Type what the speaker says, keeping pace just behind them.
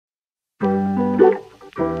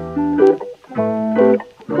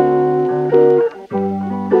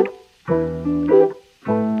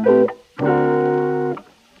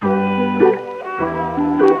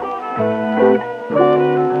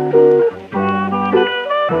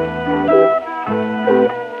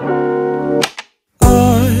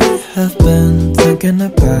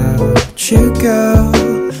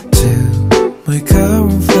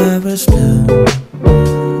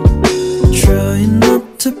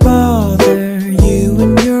bother you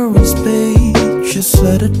in your own space. Just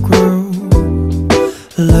let it grow,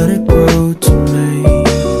 let it grow to me.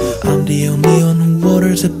 I'm the only one who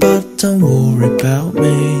waters it, but don't worry about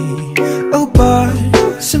me. Oh, but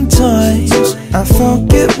sometimes I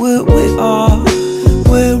forget where we are.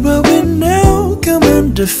 Where are we now? Come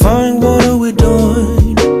and define, what are we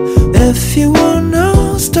doing? If you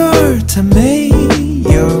wanna start to make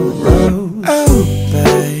your road, oh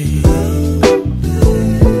babe,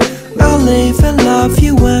 I'll live and love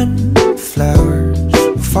you when flowers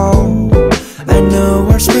fall. I know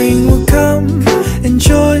our spring will come.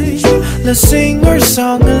 Enjoy, let's sing our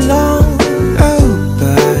song along, oh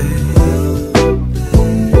babe.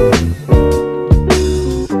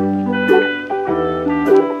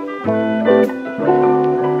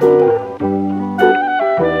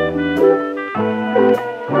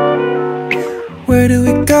 Where do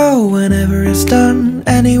we go whenever it's done?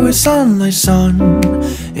 Anywhere sunlight's on.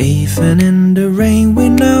 Even in the rain we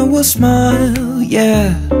know we'll smile,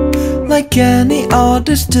 yeah. Like any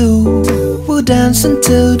others do, we'll dance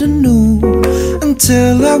until the noon,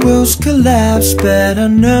 until our worlds collapse, but I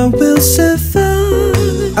know we'll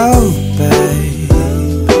survive. Oh babe,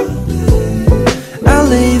 I'll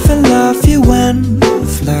live and love you when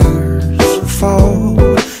flowers fall.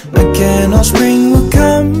 Again our spring will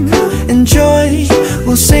come. Enjoy,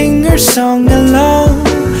 we'll sing our song along.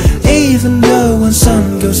 Even though when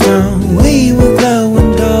sun goes down, we will glow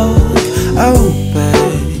in dark. Oh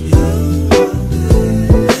babe,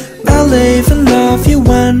 I'll live and love you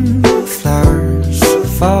when flowers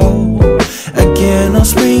fall. Again our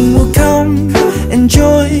spring will come.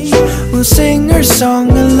 Enjoy, we'll sing our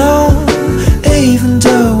song along. Even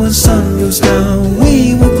though when sun goes down,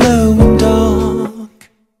 we will glow in dark.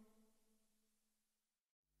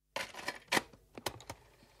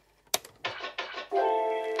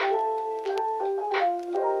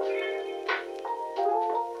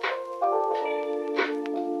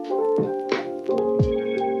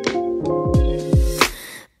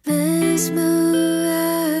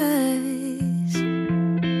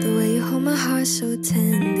 So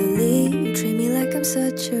tenderly, you treat me like I'm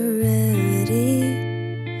such a rarity.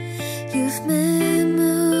 You've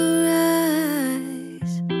memorized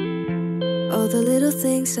all the little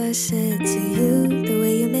things I said to you. The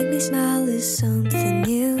way you make me smile is something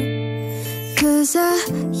new. 'Cause I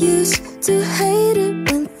used to hate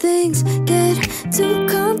it when things get too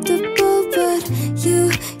comfortable, but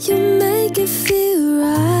you make it feel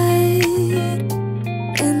right.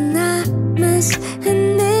 And I must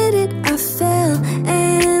admit it, I fell,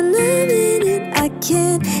 and I'm in it. I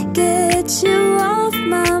can't get you off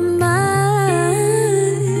my mind.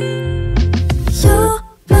 You're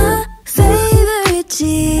my favorite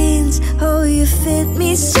jeans. Oh, you fit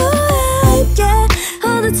me so right, yeah.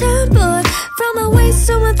 All the time, boy. From my waist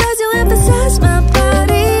to my thighs, you emphasize my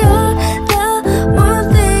body. You're the one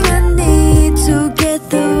thing I need to get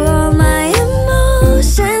through all my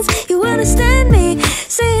emotions. You understand me,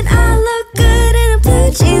 saying I look good in a blue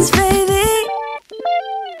jeans, baby.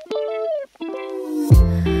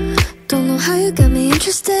 Don't know how you got me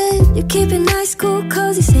interested. You keep it nice, cool,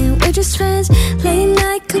 cozy, saying we're just friends. Late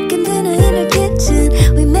night cooking dinner in our kitchen.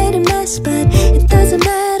 We made a mess, but it doesn't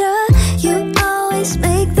matter. You always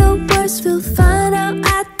make the worst feel fine. Now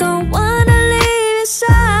I don't wanna leave your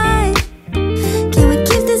side. Can we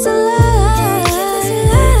keep this alive?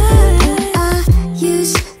 I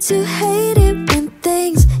used to hate it when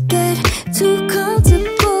things get too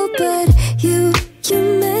comfortable, but you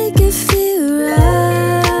make it feel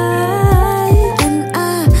right. And I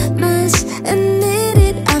must admit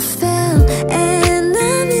it, I fell, and I'm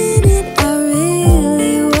in it. I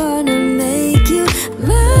really wanna make you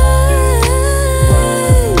mine.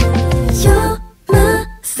 You're my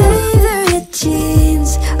favorite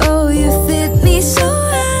jeans. Oh, you fit me so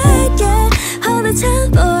right, yeah. All the time,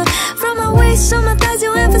 boy. From my waist to my thighs,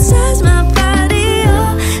 you emphasize my body.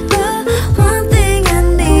 You're the one thing I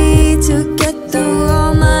need to get through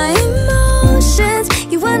all my emotions.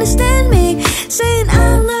 You understand me, saying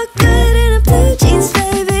I look good in a blue jeans,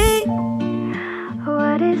 baby.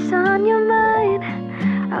 What is on your mind?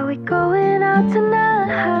 Are we going out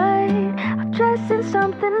tonight? I'll dress in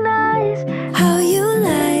something nice. How you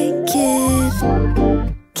like it?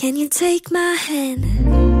 Can you take my hand?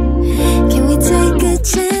 Can we take a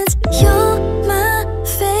chance? You're my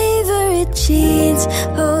favorite jeans.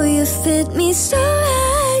 Oh, you fit me so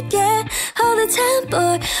right, yeah. All the time,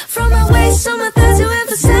 boy. From my waist to my thighs, you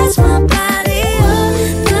emphasize my body. You're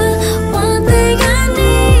the one thing I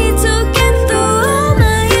need to get through all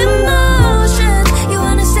my emotions. You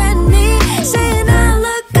understand me, saying I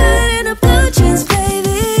look good in a blue jeans,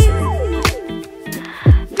 baby.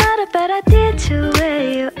 to wear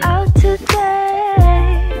you out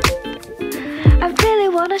today. I really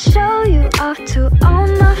wanna show you off to all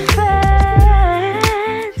my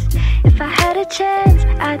friends. If I had a chance,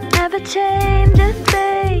 I'd never change a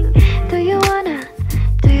thing. Do you wanna,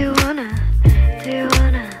 do you wanna, do you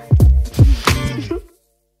wanna?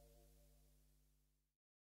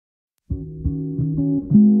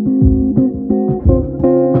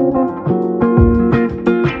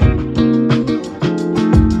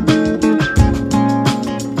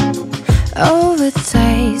 Over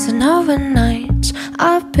days and over nights,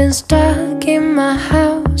 I've been stuck in my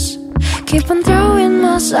house. Keep on throwing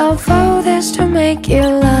myself out this to make you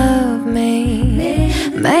love me.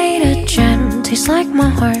 Made a gem taste like my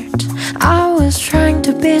heart. I was trying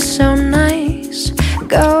to be so nice.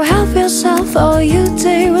 Go help yourself, all you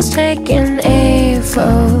did was taking it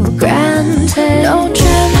for granted. No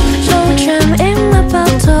gem in my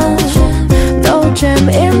bottle. No gem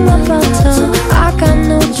in my bottle. I got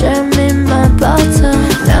no gem in my bottle.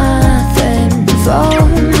 Nothing for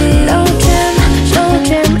me. No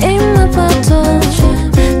gem in my bottle.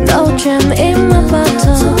 No gem in my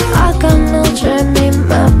bottle. I got no gem in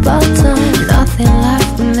my bottle. Nothing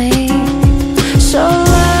left for me. So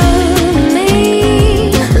love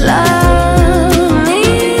me, love me.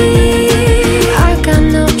 I got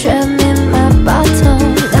no gem in my bottle.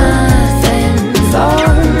 Nothing for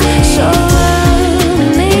me. So love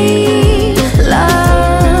me,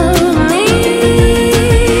 love me.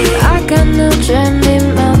 I got no gem in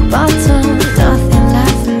my bottle. Nothing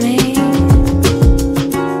left for me.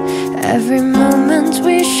 Every moment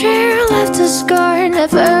we share left a scar,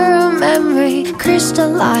 never a memory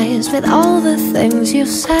crystallized with all the things you've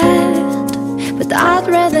said. But I'd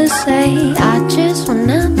rather say I just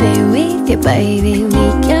wanna be with you, baby.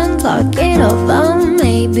 We can talk it over,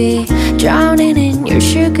 maybe drowning in your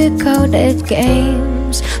sugar-coated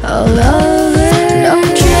games all over.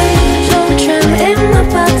 No gem in my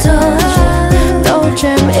bottle. No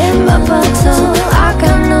gem in my bottle. I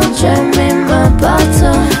got no gem in my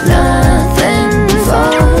bottle. Nothing for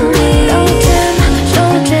me. No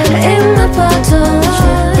gem in my bottle.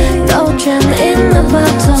 No gem in my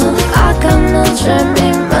bottle. I got no gem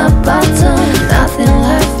in my bottle. Nothing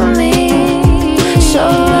left for me. So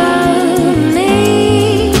love me,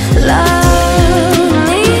 love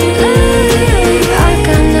me. I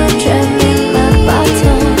got no gem in my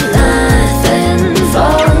bottle. Nothing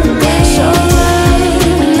for me. So love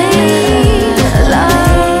me,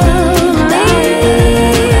 love me.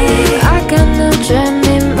 I got no gem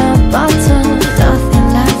in my bottle. Nothing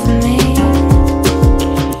left for me.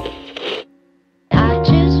 I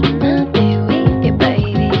just wanna be with you,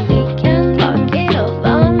 baby. We can talk it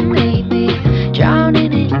over, maybe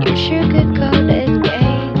drowning in your sugar-coated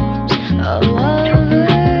games all over.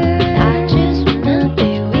 I just wanna be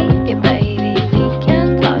with you, baby. We can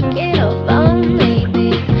talk it over, maybe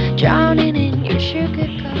drowning in your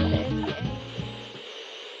sugar-coated games.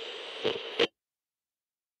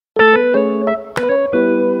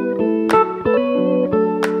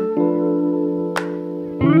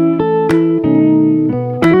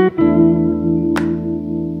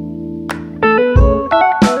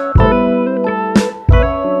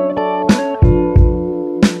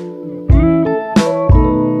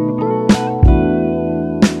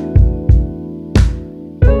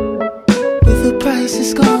 With the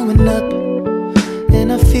prices going up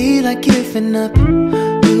and I feel like giving up,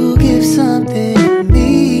 you give something to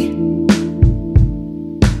me.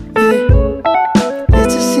 Yeah.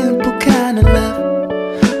 It's a simple kind of love,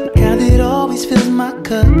 the kind that always fills my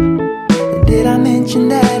cup. And did I mention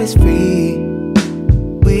that it's free?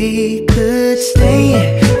 We could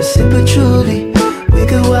stay and sip a truly. We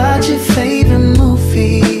could watch your favorite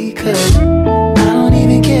movie, 'cause I don't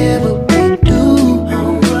even care what we do.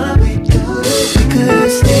 We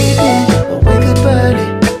could stay there or wake up early.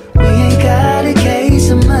 We ain't got a case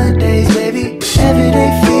of Mondays, baby. Every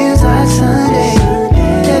day feels like Sunday.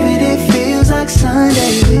 Every day feels like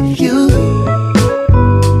Sunday with you.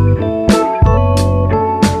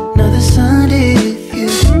 Another Sunday with you.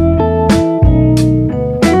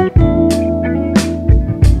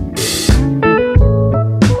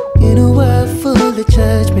 In a world full of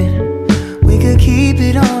judgment, we could keep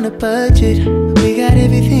it on a budget. We got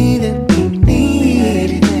everything that we need.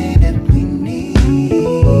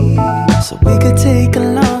 So we could take a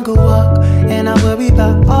longer walk and not worry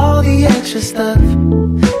about all the extra stuff.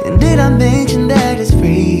 And did I mention that it's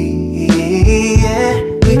free? Yeah.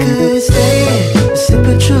 We could stay and sip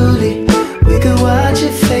a truly. We could watch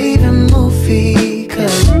your favorite movie,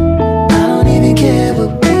 'cause I don't even care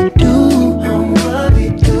what we do.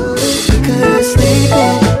 We could stay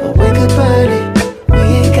there or wake up early. We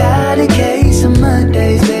ain't got a case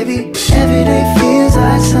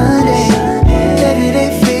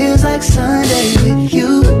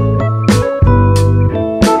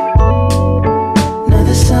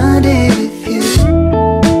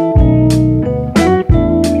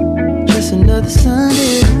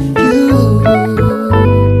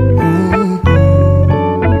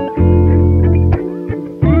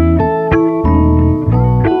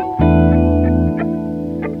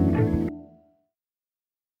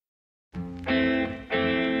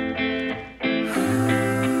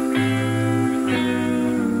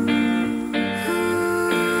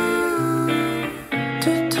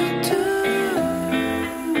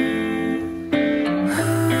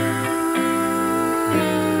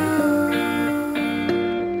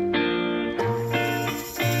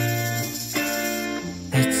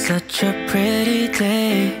such a pretty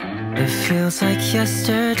day. It feels like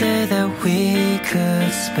yesterday that we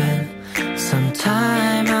could spend some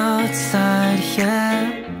time outside,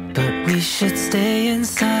 yeah. But we should stay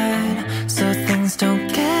inside so things don't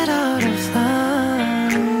get out of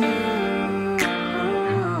line.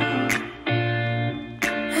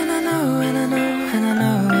 And I know, and I know, and I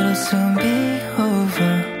know it'll soon be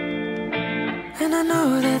over. And I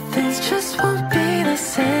know that things just won't be the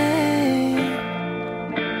same.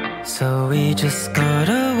 So we just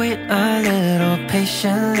gotta wait a little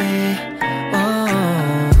patiently. Oh,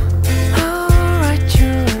 I'll write you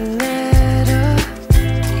a letter.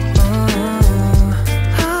 Oh,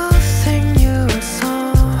 I'll sing you a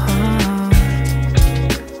song.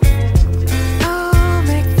 I'll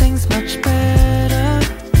make things much better.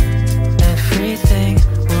 Everything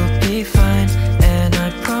will be fine, and I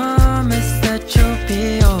promise that you'll be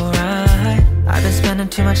alright. I've been spending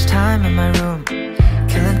too much time in my room,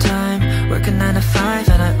 killing time, working 9 to 5,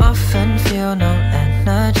 and I often feel no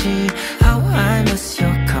energy. How I miss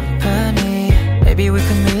your company. Maybe we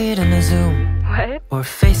can meet in a Zoom. What? Or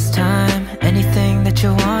FaceTime, anything that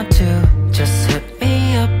you want to. Just hit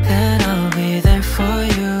me up and I'll be there for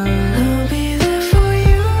you. I'll be there for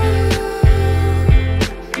you.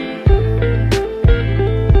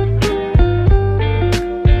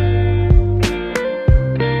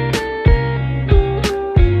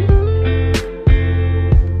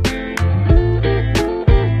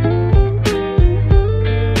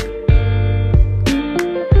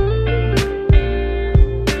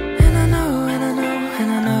 And I know, and I know, and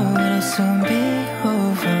I know it'll soon be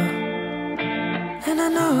over. And I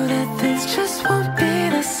know that things just won't be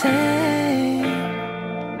the same.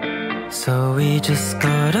 So we just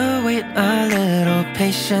gotta wait a little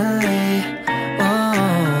patiently. Oh,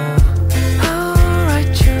 I'll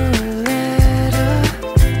write you a letter.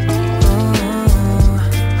 Oh,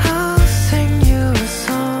 I'll sing you a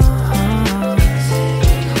song.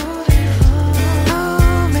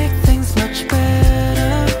 I'll make things much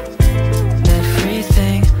better.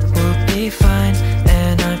 Everything will be fine,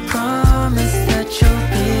 and I promise that you'll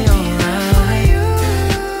be alright.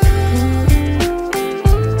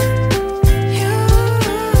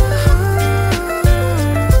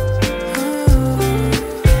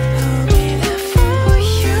 I'll be there for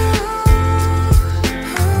you.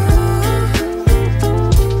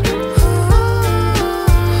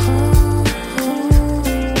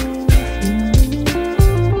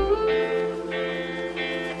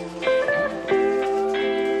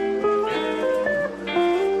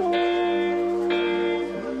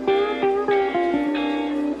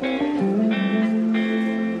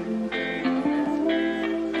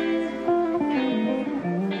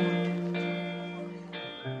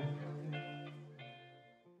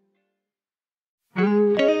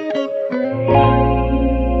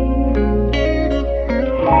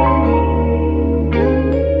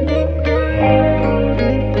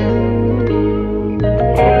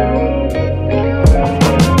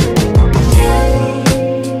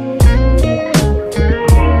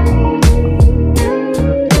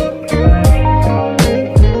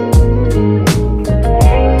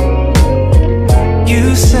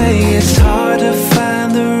 You say it's hard to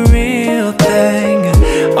find the real thing.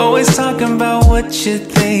 Always talking about what you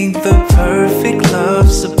think the perfect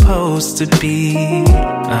love's supposed to be.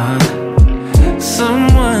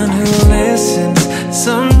 Someone who listens,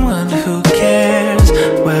 someone who cares.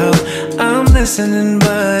 Well, I'm listening,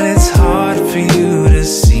 but it's hard for you to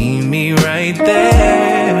see me right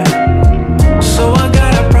there. So I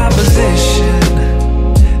got a proposition.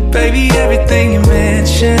 Baby, everything you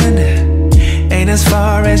mentioned ain't as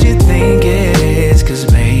far as you think it is, 'cause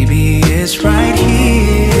maybe it's right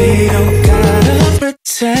here. We don't gotta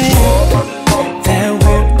pretend that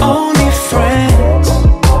we're only friends.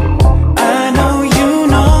 I know you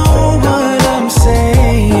know what I'm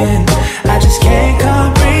saying. I just can't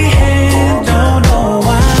comprehend, don't know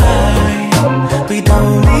why we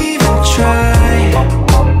don't even try.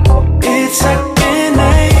 It's second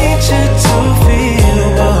nature to feel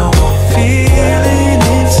what we're feeling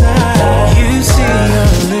inside. You see, a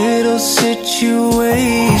little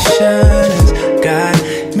situation has got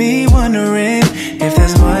me wondering if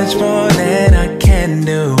there's much more that I can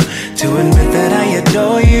do to admit that I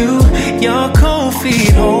adore you. Your cold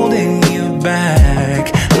feet holding you back.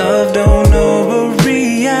 Love don't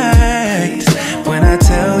overreact when I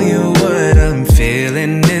tell you what I'm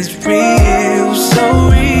feeling is real, so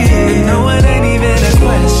real. You know it ain't even a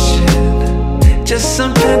question, just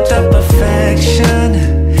some pent up affection.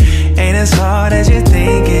 Ain't as hard as you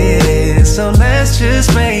think it is, so let's just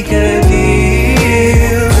make a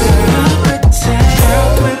deal.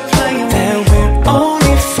 I'll pretend that we're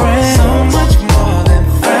only friends.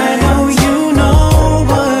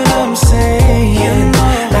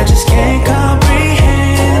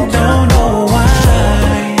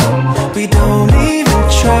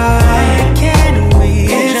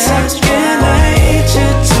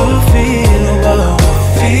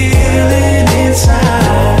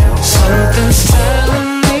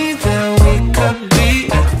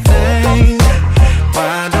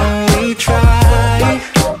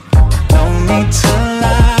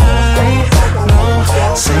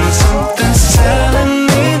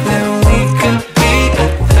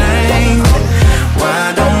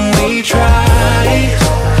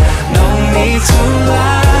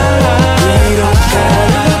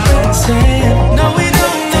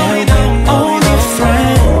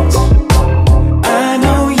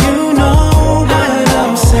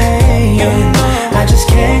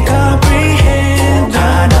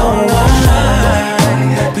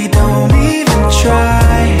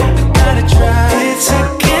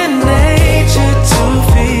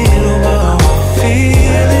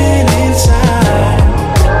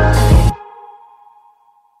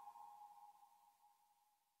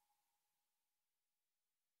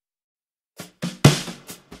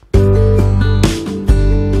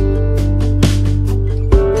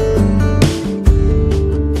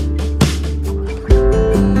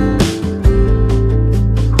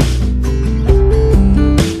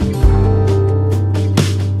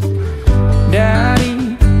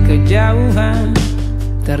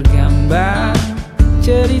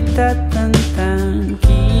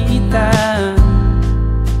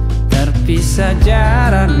 kisah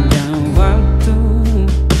jaraknya waktu.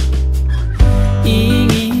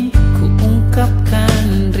 Ingin ku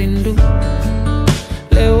ungkapkan rindu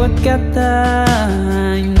lewat kata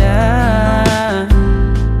indah,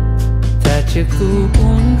 tak cukup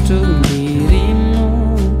untuk dirimu,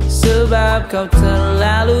 sebab kau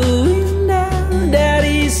terlalu indah.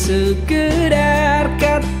 Dari sekedar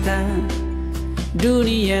kata,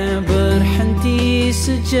 dunia berhenti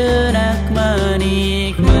sejenak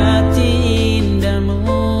menikmati indahmu.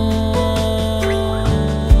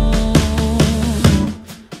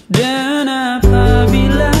 Dan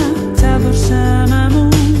apabila tak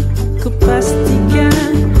bersamamu, ku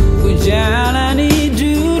pastikan ku jalani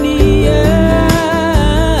dunia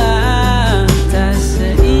tak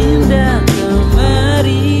seindah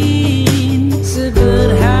kemarin.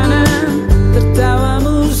 Sederhana,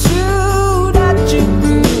 tertawamu sudah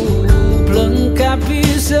cukup lengkapi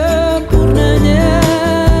sempurnanya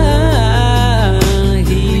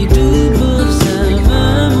hidup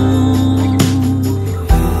bersamamu.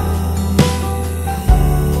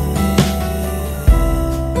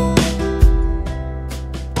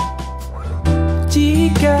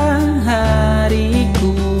 Jika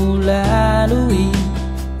hariku lalui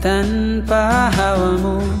tanpa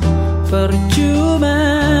hawamu,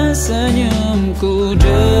 percuma senyumku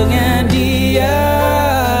dengan dia.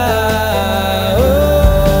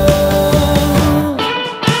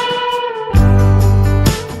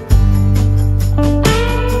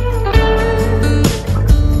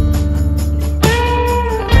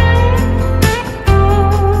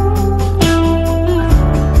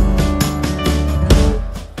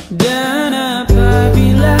 Dan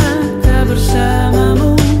apabila tak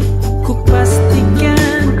bersamamu, ku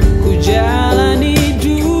pastikan ku jalani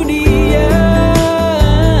dunia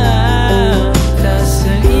tak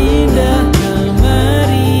seindah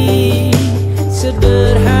kemarin.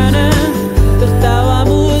 Sederhana,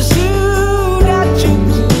 tertawamu sudah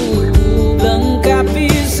cukup lengkapi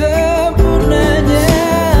sempurnanya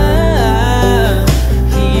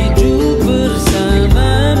hidup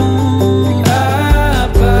bersamamu.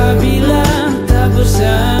 Apabila tak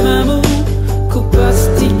bersamamu, ku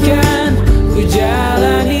pastikan ku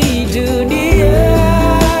jalani dunia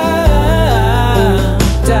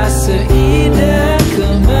tak seindah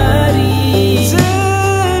kemarin.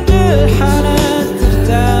 Sederhana,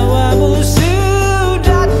 tertawamu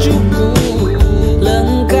sudah cukup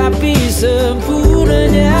lengkapi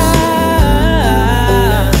sempurnanya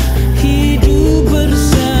hidup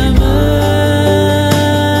bersamamu.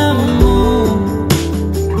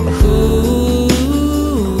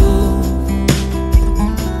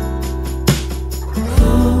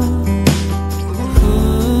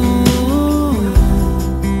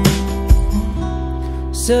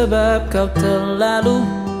 Sebab kau terlalu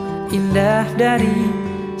indah dari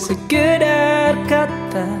sekedar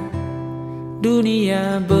kata,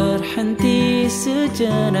 dunia berhenti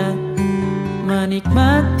sejenak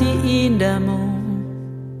menikmati indahmu.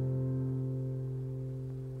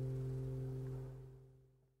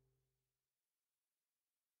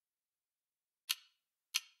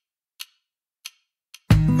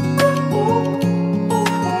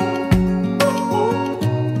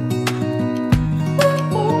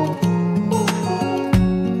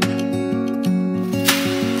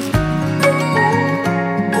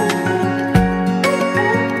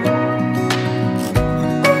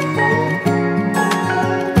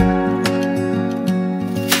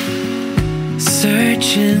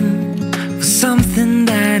 Searching for something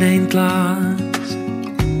that ain't lost.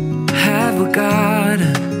 Have we got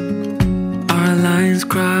our lines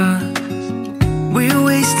crossed? We're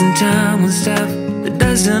wasting time on stuff that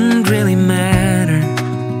doesn't really matter,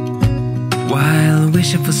 while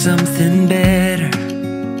wishing for something better.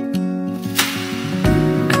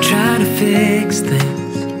 I try to fix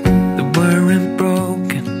things that weren't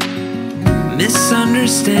broken,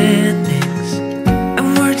 misunderstandings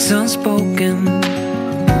and words unspoken.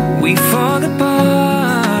 We fall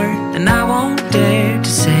apart and I won't dare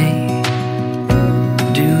to say,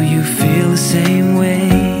 do you feel the same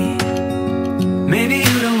way? Maybe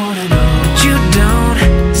you don't wanna know, but you don't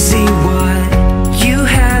see what you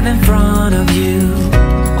have in front of you.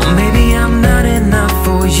 Or maybe I'm not enough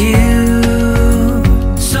for you,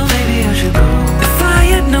 so maybe I should go. If I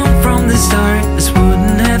had known from the start, this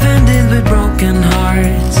wouldn't have ended with broken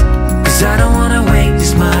hearts. Cause I don't wanna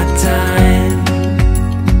waste my time.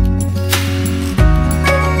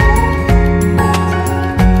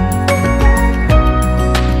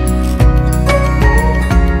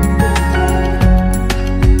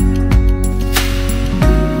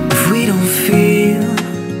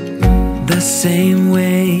 Same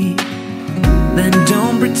way, then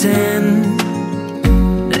don't pretend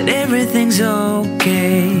everything's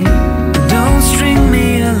okay. Don't string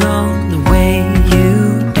me along the way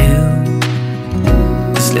you do.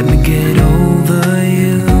 Just let me get over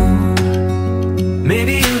you.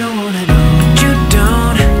 Maybe you don't wanna know, you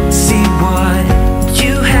don't see what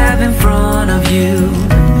you have in front of you.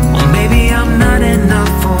 Or maybe I'm not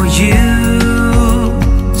enough for you.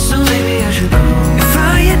 So maybe I should go. If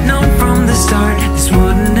I had known from the start, this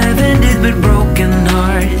wouldn't have ended with broken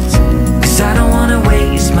hearts. 'Cause I don't wanna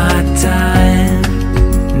waste my time,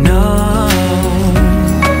 no.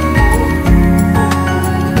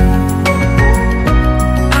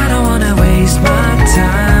 I don't wanna waste my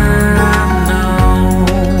time, no.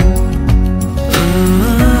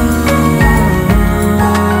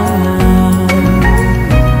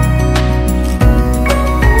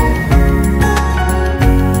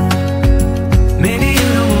 Maybe you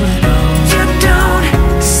don't wanna know, you don't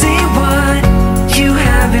see what you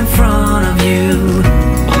have in front of you.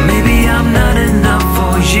 Or maybe I'm not enough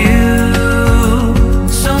for you.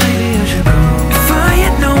 So maybe I should go. If I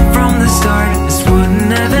had known from the start, this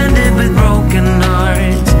wouldn't have ended with broken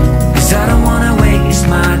hearts. 'Cause I don't wanna waste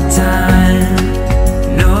my time,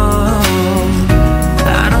 no.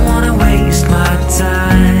 I don't wanna waste my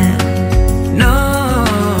time, no.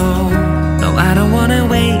 No, I don't wanna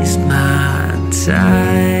waste my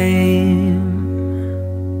time.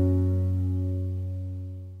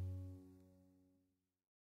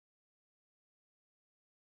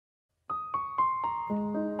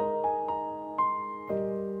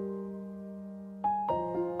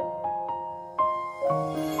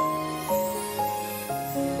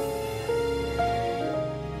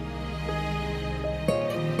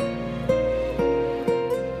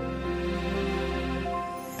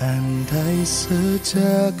 Andai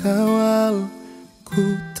sejak awal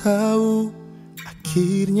ku tahu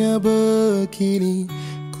akhirnya begini,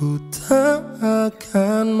 ku tak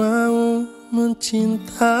akan mau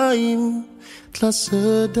mencintaimu telah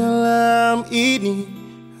sedalam ini.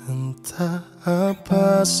 Entah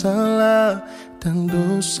apa salah dan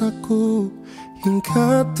dosaku,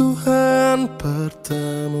 hingga Tuhan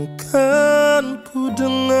pertemukanku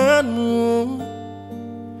denganmu.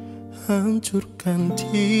 Hancurkan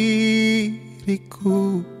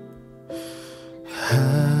diriku,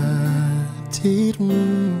 hadirmu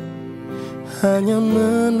hanya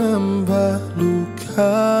menambah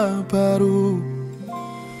luka baru.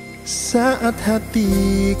 Saat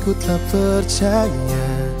hatiku telah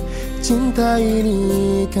percaya cinta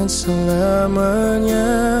ini kan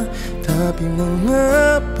selamanya, tapi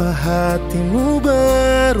mengapa hatimu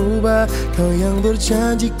berubah? Kau yang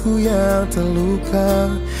berjanjiku yang terluka.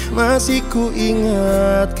 Masih ku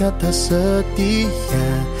ingat kata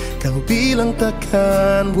setia, kau bilang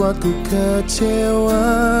takkan buatku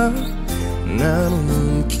kecewa.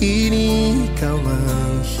 Namun kini kau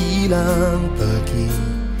menghilang pergi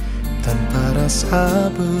tanpa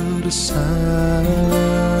rasa bersalah.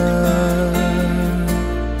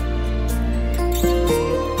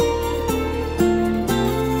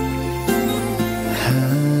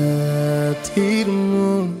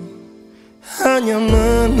 Hadirmu hanya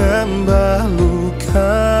menambah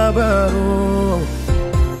luka baru.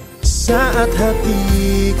 Saat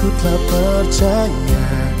hatiku telah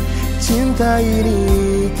percaya cinta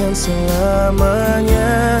ini kan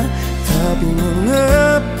selamanya, tapi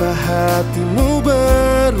mengapa hatimu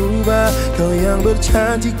berubah? Kau yang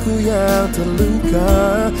berjanjiku yang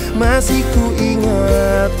terluka. Masih ku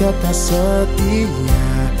ingat kata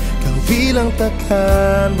setia, kau bilang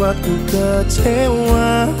takkan buatku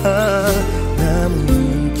kecewa.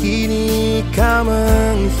 Namun kini kau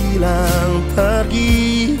menghilang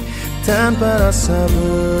pergi tanpa rasa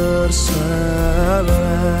bersalah.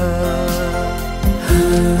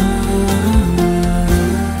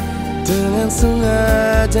 Dengan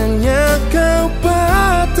sengajanya kau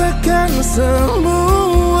patahkan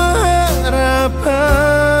semua harapan.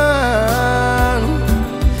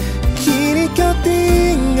 Kini kau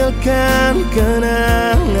tinggalkan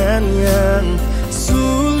kenangan yang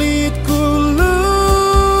sulit ku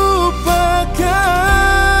lupakan.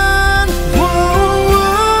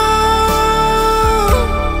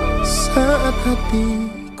 Saat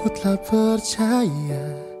hatiku telah percaya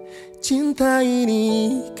cinta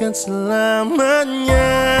ini kan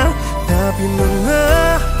selamanya, tapi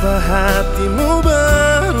mengapa hatimu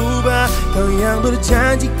berubah? Kau yang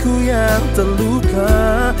berjanjiku yang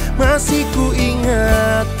terluka. Masih ku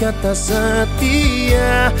ingat kata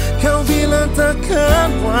setia, kau bilang takkan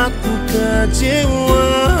buatku kecewa.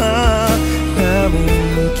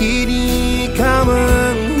 Namun kini kau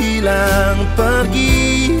menghilang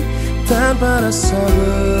pergi tanpa rasa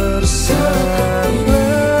bersalah.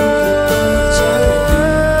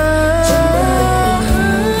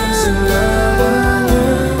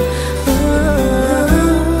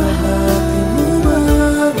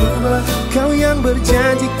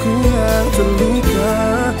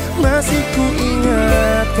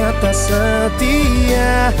 kata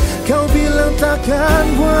setia. Kau bilang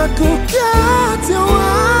takkan buatku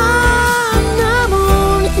kecewa,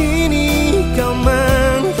 namun kini kau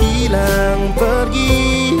menghilang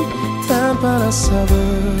pergi tanpa rasa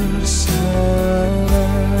bersalah.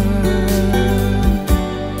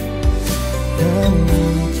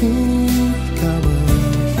 Namun kini kau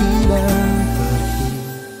menghilang pergi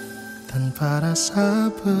tanpa rasa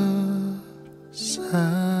bersalah.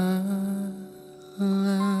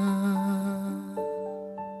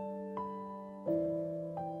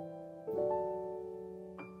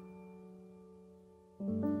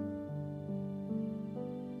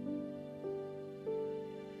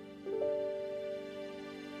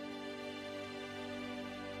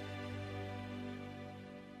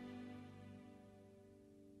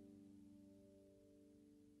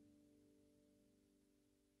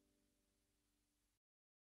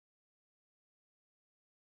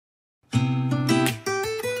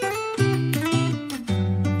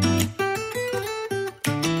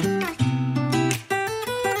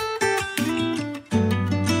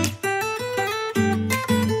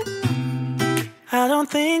 I don't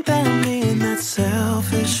think that I'm being that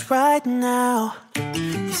selfish right now.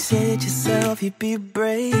 You said yourself you'd be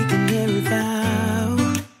breaking every vow.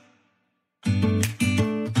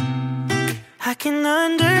 I can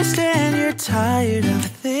understand you're tired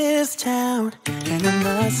of this town, and I'm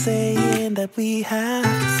not saying that we have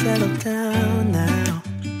to settle down now.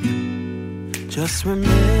 Just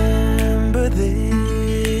remember this: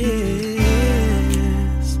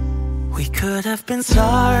 we could have been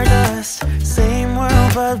stardust, same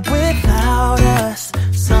world but without us.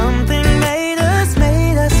 Something made us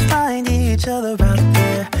find each other out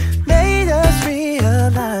there. Made us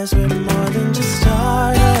realize we're more than just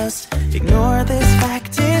stardust. Ignore this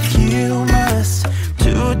fact if you must,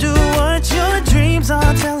 to do what your dreams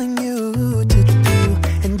are telling you to do.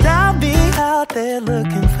 And I'll be out there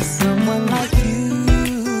looking for someone like you.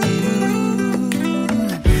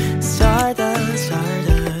 Stardust,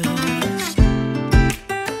 stardust.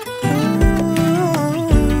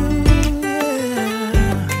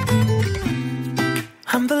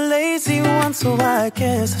 I'm the lazy one, so I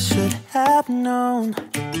guess I should have known.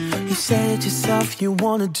 You said yourself you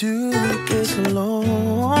wanna do this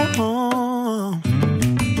alone.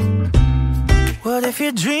 What if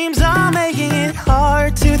your dreams are making it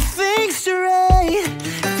hard to think straight?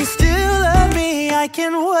 If you still love me, I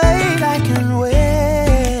can wait, I can wait.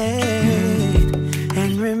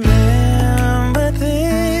 And remember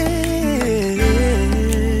this: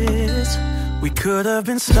 we could have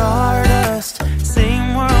been stardust,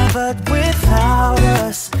 same world but without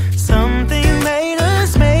us. Something made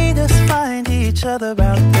us find each other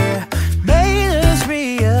out there. Made us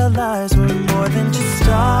realize we're more than just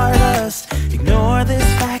stardust. Ignore this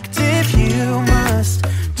fact if you must,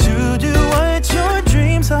 to do what your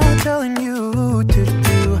dreams are telling you to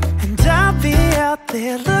do. And I'll be out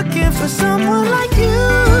there looking for someone like you.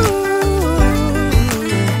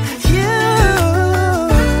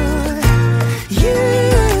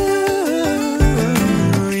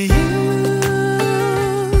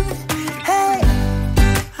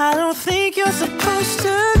 Supposed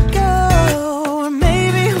to go,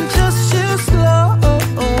 maybe I'm just too slow.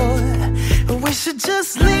 We should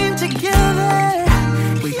just lean together.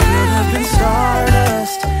 We could have been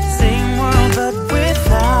stardust, same world but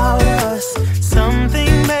without us.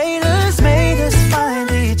 Something made us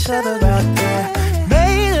find each other out there.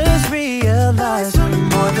 Made us realize we're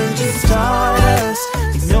more than just stardust.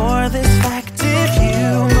 Ignore this fact if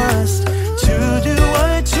you must, to do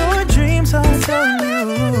what your dreams are telling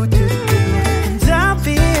you to.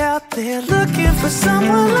 They're looking for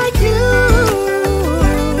someone like you.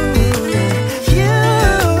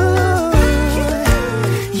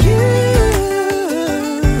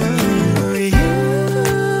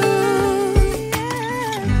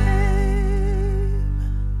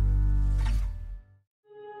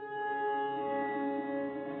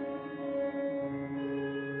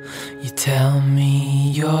 You tell me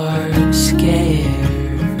you're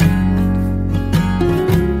scared.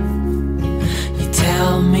 You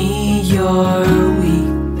tell me you're weak,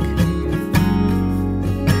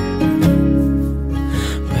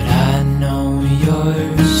 but I know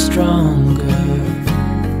you're stronger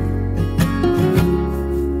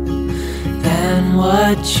than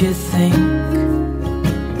what you think.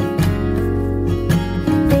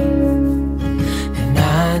 And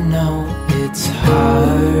I know it's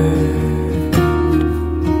hard,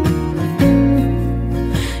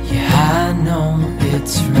 yeah, I know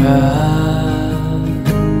it's rough.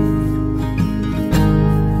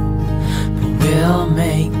 We'll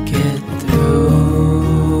make it through.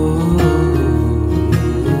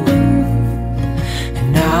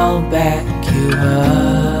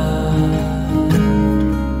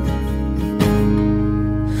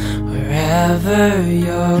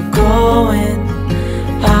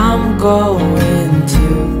 going to.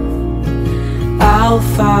 I'll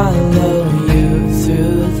follow you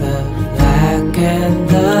through the black and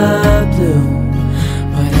the blue.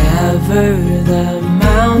 Whatever the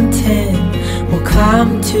mountain, we'll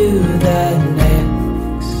climb to the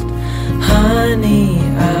next. Honey,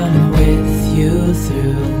 I'm with you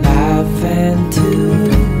through life and to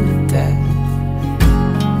death.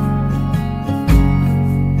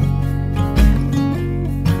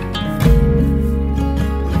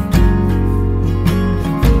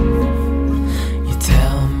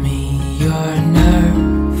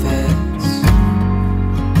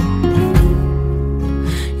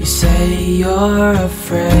 You're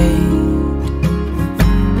afraid.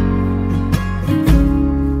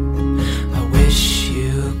 I wish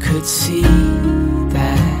you could see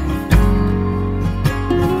that.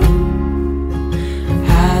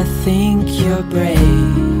 I think you're brave,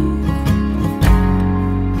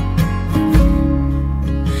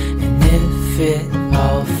 and if it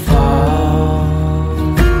all falls,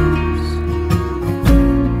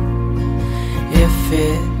 if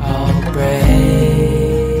it all breaks,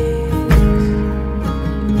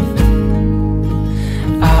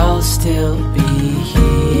 still be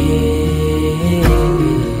here.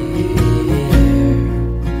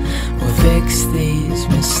 We'll fix these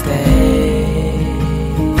mistakes.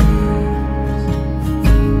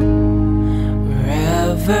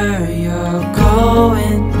 Wherever you're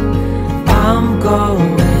going, I'm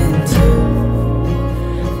going to.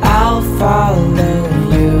 I'll follow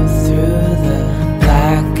you through the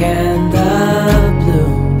black and the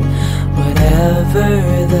blue. Whatever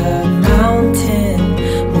the mountain,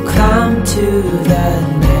 climb to the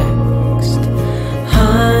next.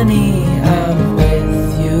 Honey, I'm with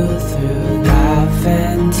you through life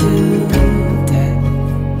and to death.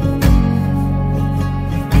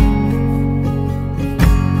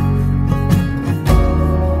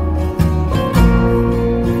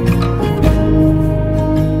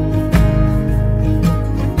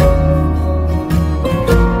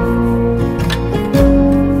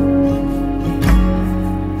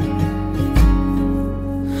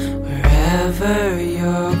 Wherever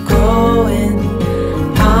you're going,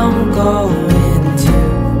 I'm going to.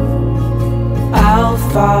 I'll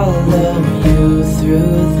follow you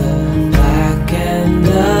through the black and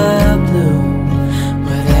the blue.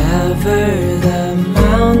 Whatever the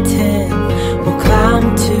mountain, we'll climb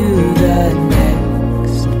to the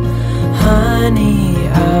next. Honey,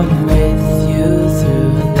 I'm with you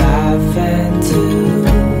through life and to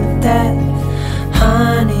death.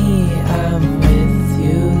 Honey, I'm with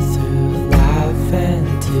you through life and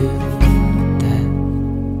to death.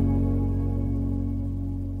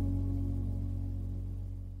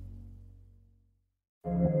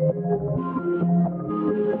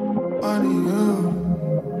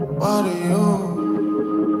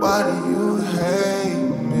 Why do you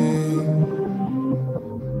hate me?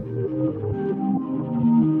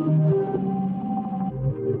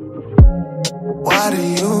 Why do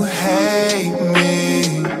you hate me?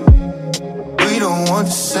 We don't want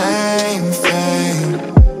the same thing.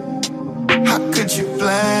 How could you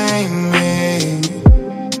blame me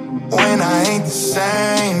when I ain't the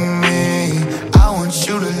same me? I want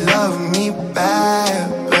you to love me back,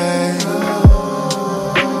 babe.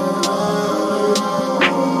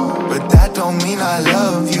 But that don't mean I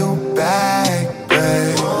love you back,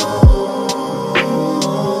 babe.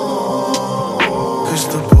 Cause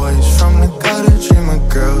the boys from the gutter dream of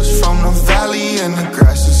girls from the valley, and the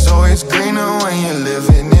grass is always greener when you're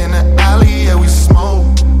living in an alley. Yeah, we smoke,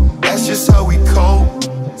 that's just how we cope.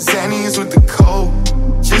 Xannies with the coke,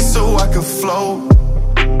 just so I could float.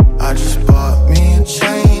 I just bought me a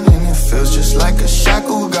chain and it feels just like a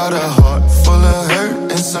shackle. Got a heart full of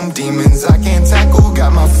hurt and some demons I can't tackle.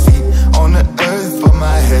 Got my feet on the earth but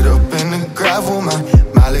my head up in the gravel. My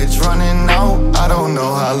mileage running out, I don't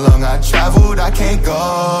know how long I traveled. I can't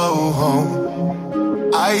go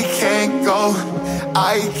home, I can't go,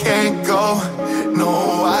 I can't go.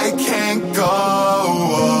 No, I can't go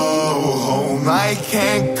home, I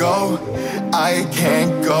can't go, I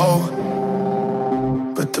can't go.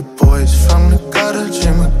 But the boys from the gutter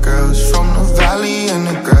dream of girls from the valley, and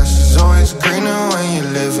the grass is always greener when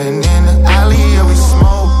you're living in an alley. Yeah, we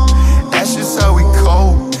smoke, that's just how we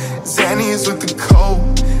cope. Xannies with the coke,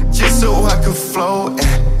 just so I could float.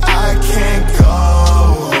 I can't go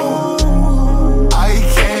home, I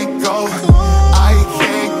can't go, I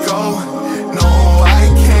can't go. No, I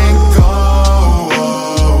can't go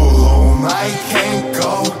home, I can't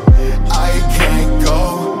go, I can't go.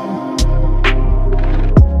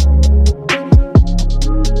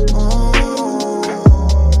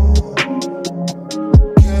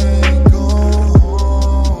 Can't go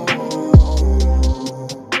home.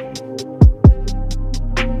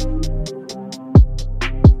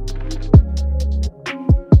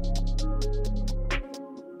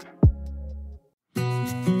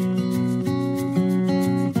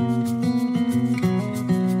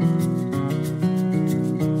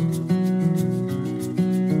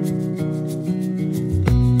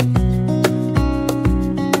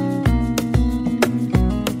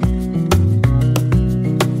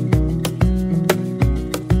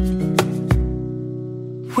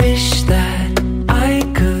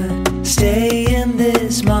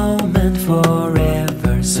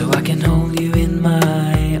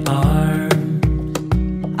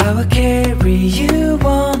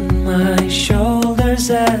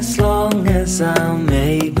 some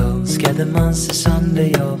Mabel, scare the monsters under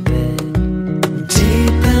your bed.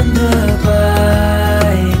 Deep and abiding,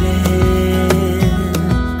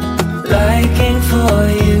 liking for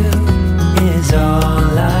you is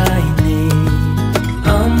all I need.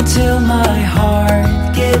 Until my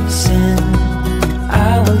heart gives in,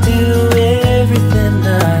 I will do everything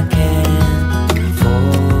I can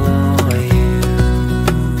for you.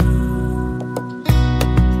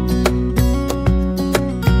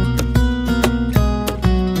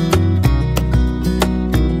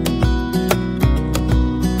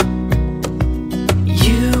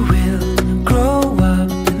 You will grow up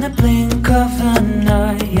in the blink of an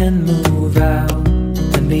eye and move out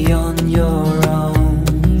and beyond your own.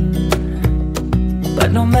 But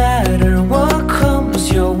no matter what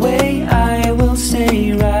comes your way, I will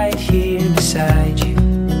stay right here beside you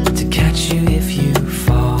to catch you if you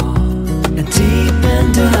fall. And deep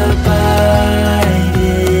and abiding,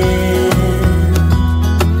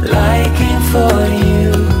 liking for you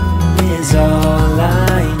is all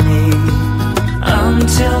I need.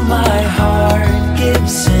 Until my heart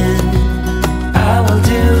gives in, I will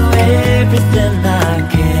do everything I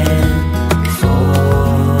can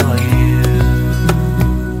for you.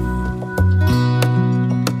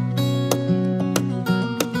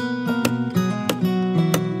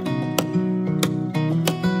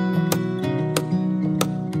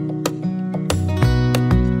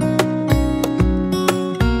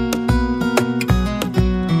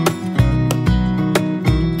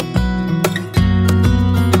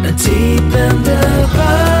 Deep and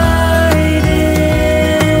abiding,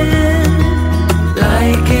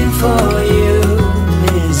 liking for you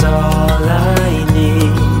is all I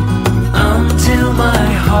need. Until my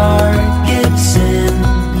heart gives in,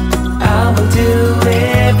 I will do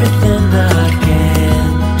everything I can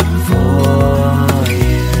for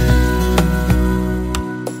you.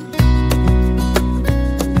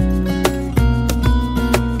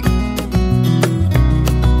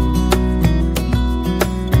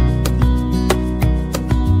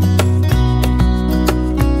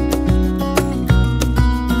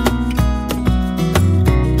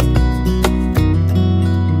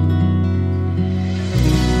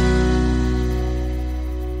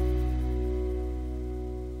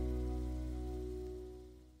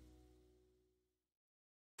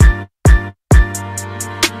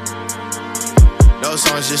 Those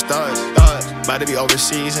songs just thugs. About to be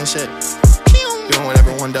overseas and shit. Doing what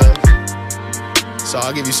everyone does. So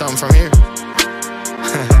I'll give you something from here.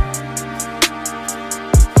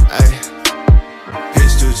 Ay.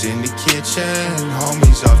 Pistols in the kitchen,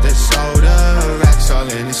 homies off that soda. Racks all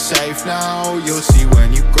in the safe now, you'll see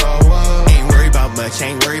when you grow up. Ain't worried about much,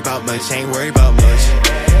 ain't worried about much, ain't worried about much.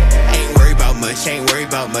 Ain't worried about much, ain't worried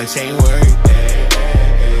about much, ain't worried.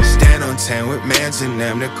 Stand on 10 with mans in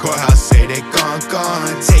them, the courthouse say they gone.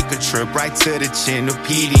 Take a trip right to the chin, the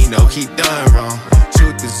PD know he done wrong.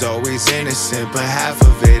 Truth is always innocent, but half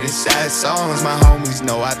of it is sad songs. My homies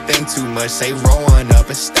know I think too much, they rolling up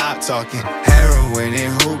and stop talking. Heroin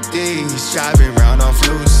and hoopties, driving round off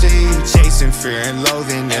Lucy, chasing fear and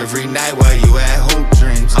loathing every night while you at hoop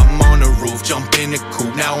dreams. I'm on the roof, jump in the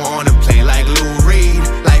coupe, now on a plane like Lou Reed.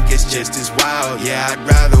 Life gets just as wild, yeah, I'd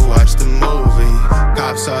rather watch the movie.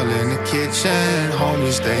 Cops all in the kitchen,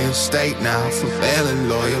 homies stay in state now. For bail and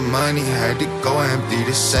lawyer money, had to go empty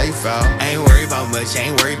the safe out. Ain't worried about much,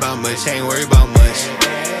 ain't worried about much, ain't worried about much.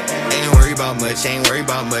 Ain't worried about much, ain't worried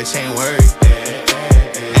about much, ain't worried.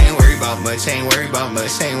 Ain't worried about much, ain't worried about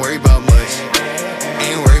much, ain't worried about much.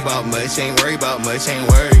 Ain't worried about much, ain't worried about much, ain't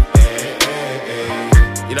worried.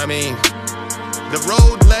 You know what I mean? The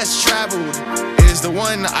road less traveled is the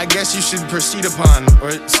one I guess you should proceed upon,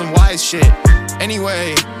 or some wise shit.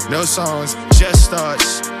 Anyway, no songs, just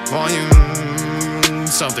thoughts, volume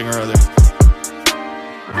something or other.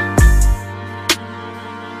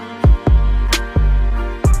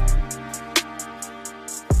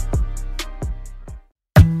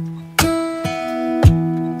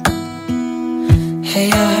 Hey,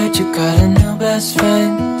 I heard you got a new best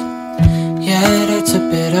friend. Yeah, it hurts a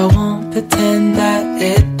bit, I won't pretend that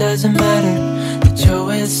it doesn't matter that you're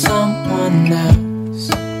with someone else.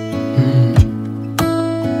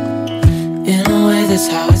 In a way, that's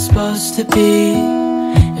how it's supposed to be.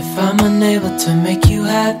 If I'm unable to make you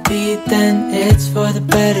happy, then it's for the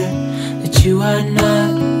better that you are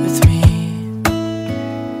not with me.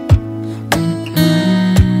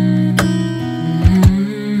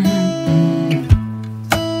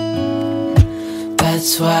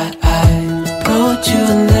 That's why I wrote you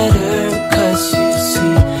a letter, 'cause you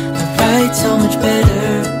see, I write so much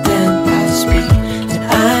better than I speak. And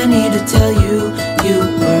I need to tell you, you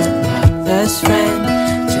were my best friend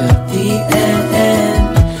till the the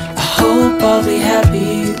end. I hope I'll be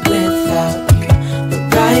happy without you, but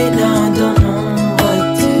right now I don't know what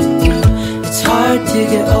to do. It's hard to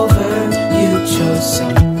get over, you chose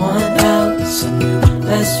someone else, a new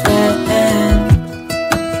best friend.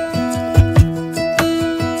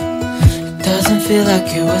 It doesn't feel like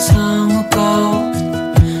it was long ago.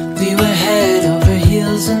 We were head over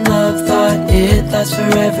heels in love, thought it'd last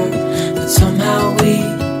forever, but somehow we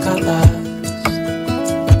got lost.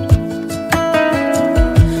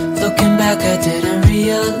 Looking back, I didn't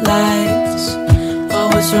realize what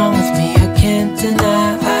was wrong with me. I can't deny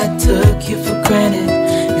I took you for granted.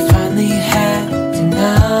 You finally had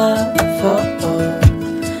enough.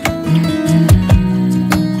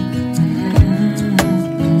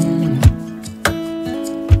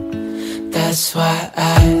 That's why I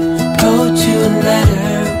wrote you a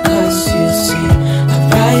letter, 'cause you see I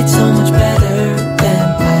write so much better than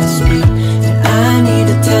I speak. And I need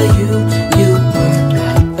to tell you, you were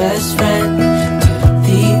my best friend to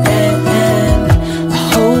the end. I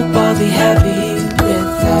hope I'll be happy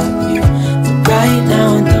without you, but right now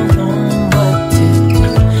I don't know what to do.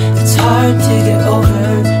 It's hard to get over,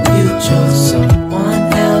 you chose someone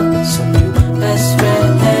else, a new best friend.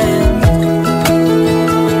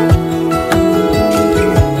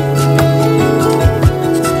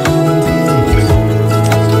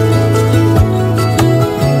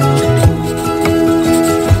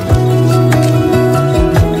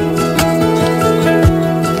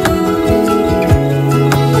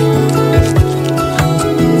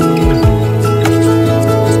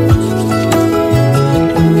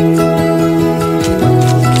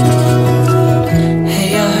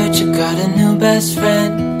 Best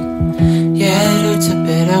friend, yeah, it hurts a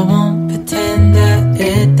bit. I won't pretend that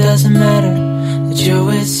it doesn't matter that you're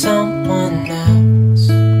with someone else.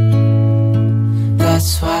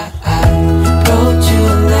 That's why I wrote you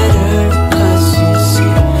a letter, 'cause you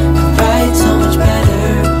see I write so much better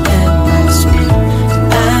than I speak.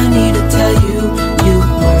 And I need to tell you, you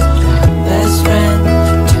were my best friend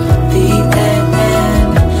to the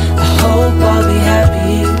end. I hope I'll be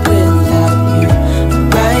happy without you, but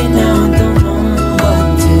right now I don't know what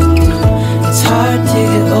to do. It's hard to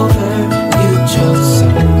get over, you chose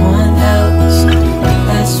someone else, my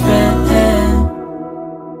best friend.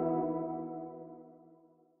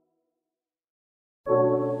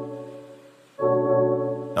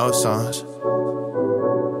 No songs,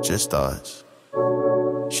 just thoughts.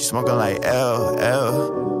 She smoking like L,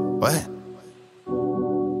 what?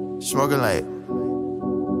 Smoking like,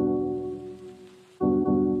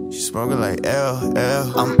 she smoking like L.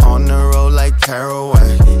 I'm on the road like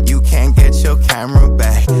Caraway. You can't get your camera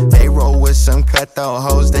back. They roll with some cutthroat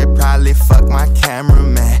hoes that probably fuck my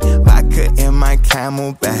cameraman. Vodka in my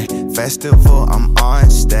Camelback. Festival, I'm on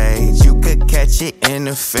stage. You could catch it in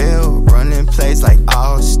the field, running plays like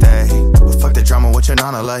Allstate. But fuck the drama, what your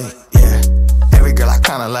nana like? Yeah, every girl I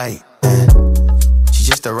kinda like. Yeah. She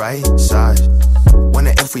just the right size.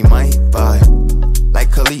 Wonder if we might vibe. Like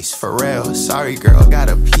Khalees, for real. Sorry girl, got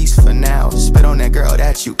a piece for now. Spit on that girl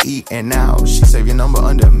that you eatin' now. She save your number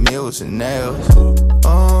under meals and nails.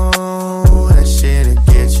 Oh, that shit'll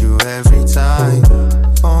get you every time.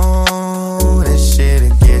 Oh, that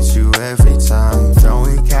shit'll get you every time.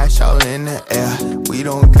 Throwing cash all in the air. We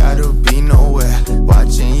don't gotta be nowhere.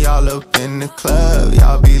 Watching y'all up in the club.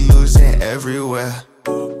 Y'all be losing everywhere.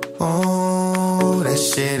 Oh, that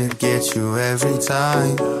shit'll get you every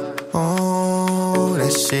time. Oh,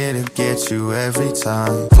 that shit'll get you every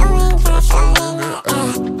time. Throwing cash all in the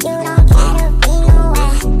air. You don't gotta be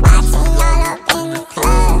nowhere. Watching y'all up in the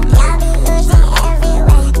club. Y'all be losing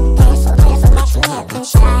everywhere. Pencil, got you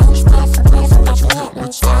hypnotized. Pencil, got you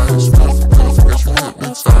hypnotized. Pencil, got you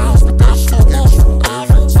hypnotized. But that shit gets you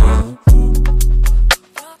every time.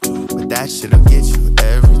 But that shit'll get you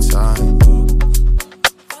every time.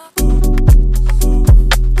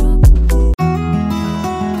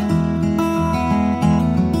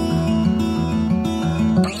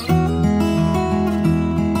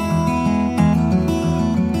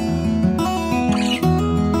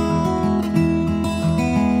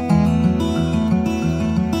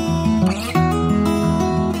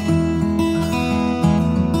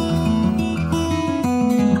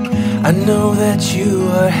 I know that you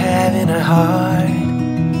are having a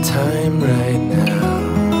hard time right now.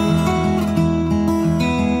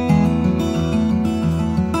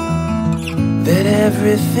 That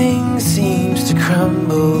everything seems to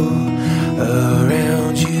crumble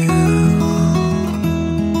around you.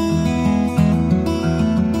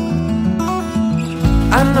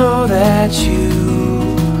 I know that you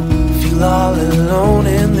feel all alone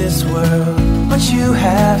in this world, but you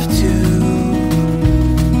have to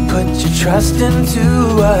put your trust into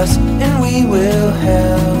us, and we will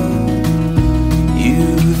help you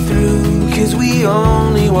through. 'Cause we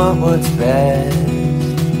only want what's best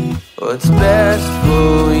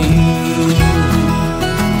for you.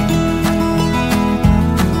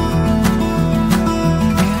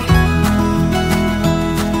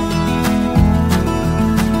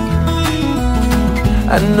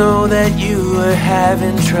 I know that you are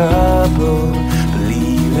having trouble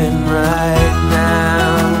believing right now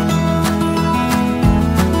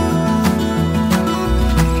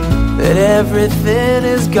that everything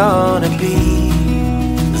is gonna be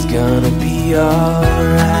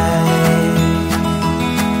alright.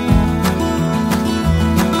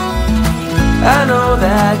 I know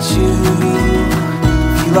that you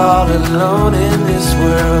feel all alone in this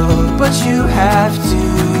world, but you have to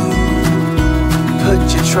put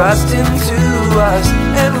your trust into us,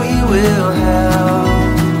 and we will help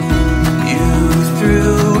you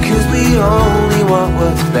through. 'Cause we only want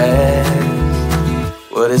what's best,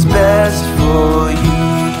 what is best for you.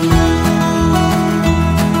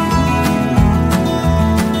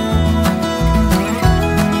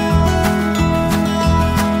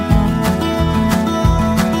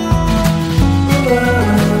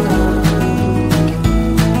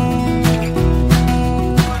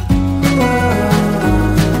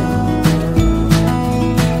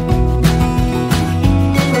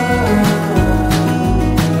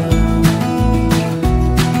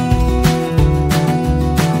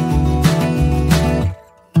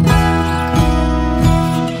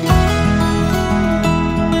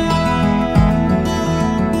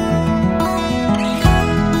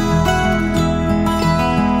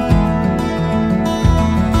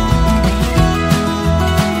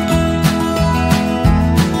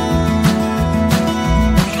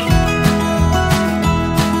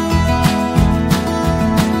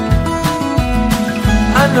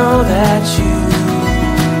 I know that you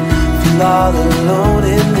feel all alone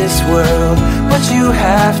in this world, but you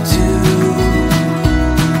have to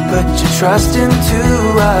put your trust into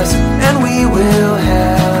us, and we will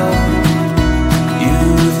help you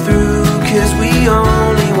through. 'Cause we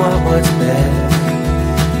only want what's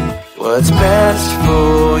best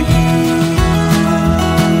for you.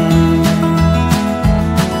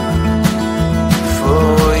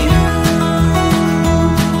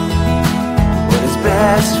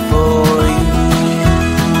 Best for you.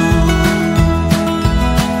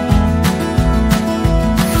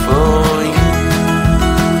 For you.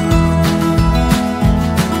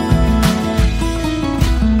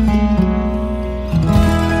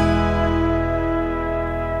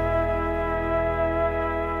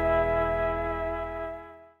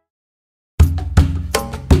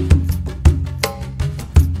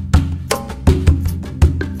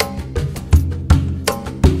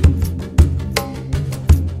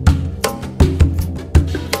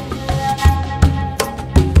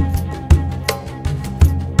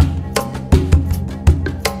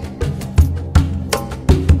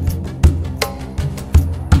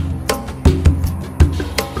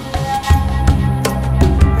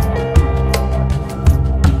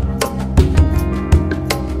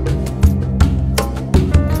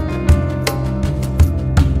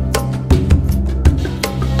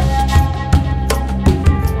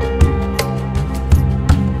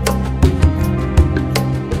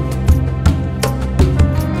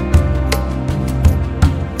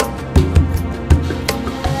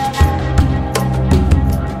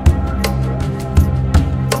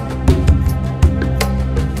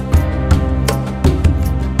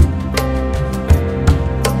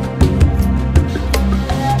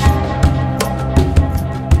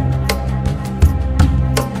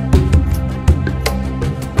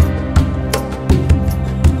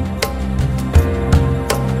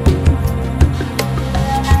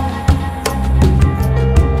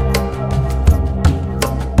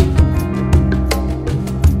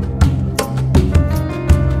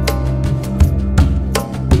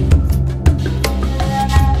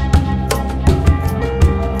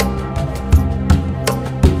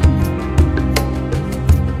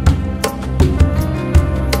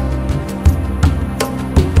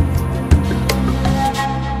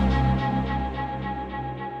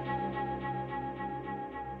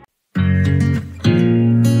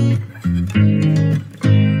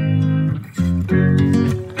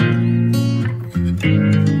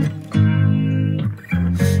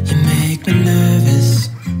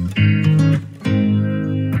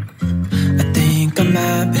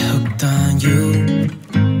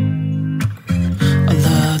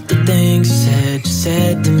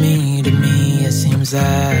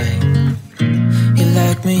 like you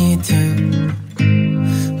like me too.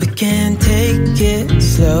 We can't take take it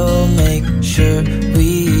slow, make sure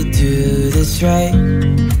we do this right.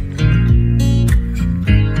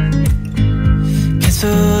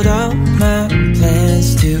 Canceled all my plans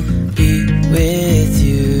to be with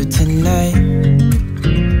you tonight.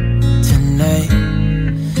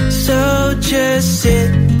 So just sit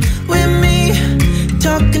with me,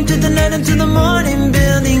 talking to the night until the morning,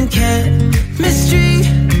 building chemistry.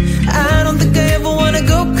 I don't think I ever wanna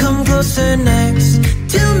go, come closer next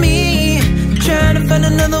to me. Trying to find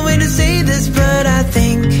another way to say this, but I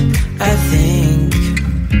think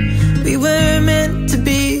we were meant to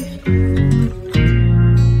be.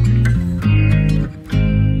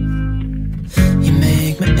 You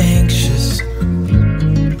make me anxious.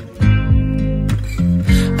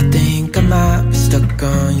 I think I might be stuck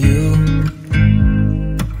on you.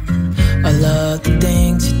 All of the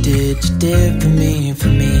things you did for me.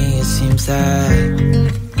 It seems like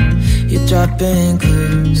you're dropping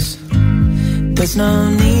clues. There's no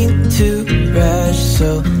need to rush, so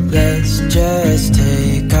let's just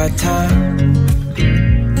take our time.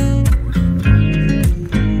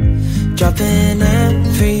 Dropping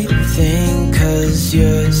everything, 'cause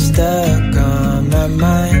you're stuck on my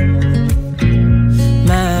mind.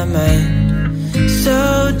 So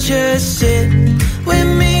just sit with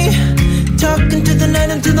me, talking to the night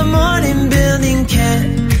until the morning, building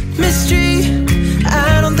chemistry.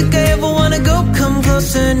 I don't think I ever wanna go, come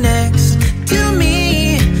closer next to me.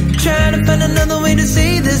 Trying to find another way to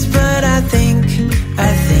say this, but I think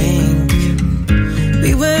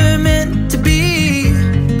we were meant to be.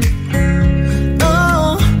 Oh,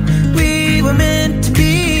 we were meant to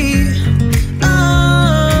be.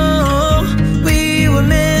 Oh, we were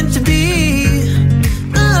meant to be.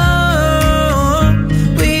 Oh,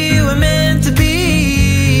 we were meant to be.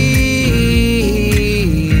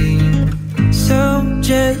 So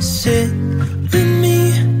just sit with me,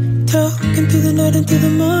 talking through the night until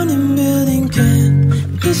the morning, building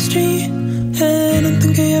chemistry. I don't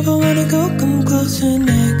think I ever wanna go, come closer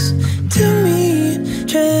next to me.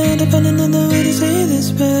 Trying to find another way to say this,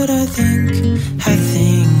 but I think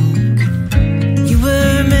you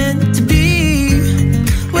were meant to be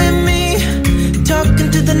with me, talking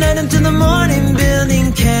to the night until the morning, building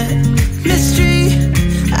chemistry.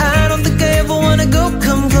 I don't think I ever wanna go,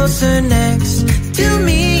 come closer next to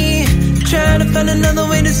me. Trying to find another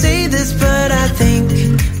way to say this, but I think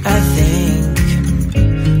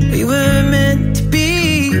we were meant to be.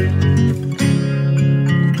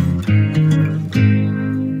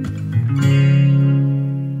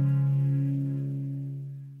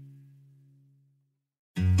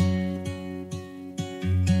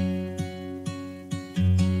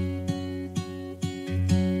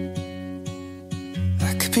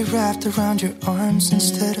 I could be wrapped around your arms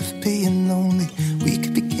instead of being lonely. We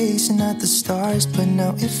could be gazing at the stars, but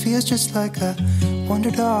now it feels just like I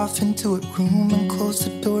wandered off into a room and closed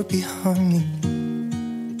the door behind me.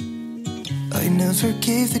 I never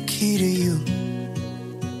gave the key to you,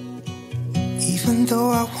 even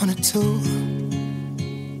though I wanted to.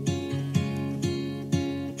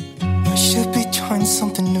 I should be trying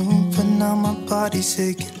something new, but now my body's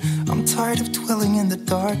aching. I'm tired of dwelling in the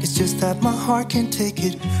dark, it's just that my heart can't take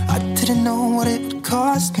it. I didn't know what it would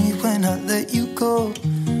cost me when I let you go.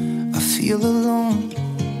 I feel alone,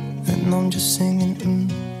 and I'm just singing,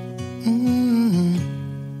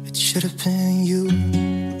 It should have been you.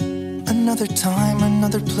 Another time,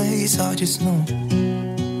 another place, I just know,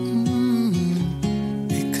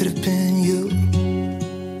 It could have been you.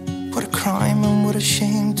 What a crime and what a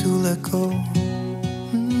shame to let go.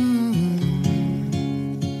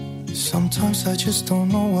 Sometimes I just don't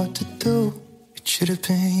know what to do. It should have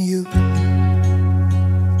been you.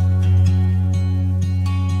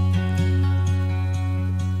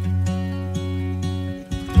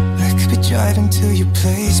 I could be driving to your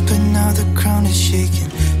place, but now the ground is shaking.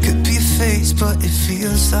 Could be a phase, but it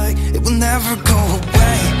feels like it will never go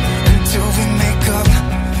away until we make up.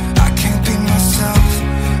 I can't be myself.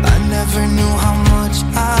 I never knew how much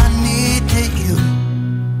I needed you.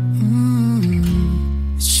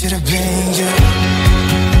 It should have been you.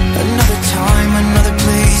 Another time, another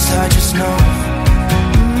place, I just know,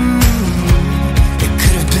 it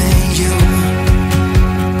could have been you.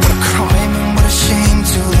 What a crime and what a shame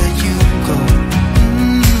to let you go.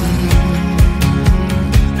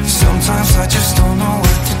 Sometimes I just don't know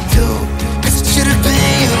what to do, 'cause it should have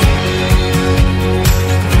been you.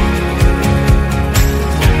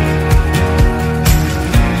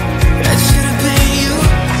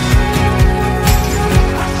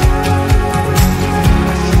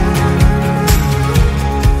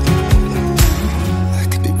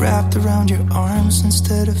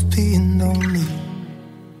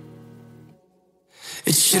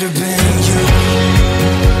 Should've been you.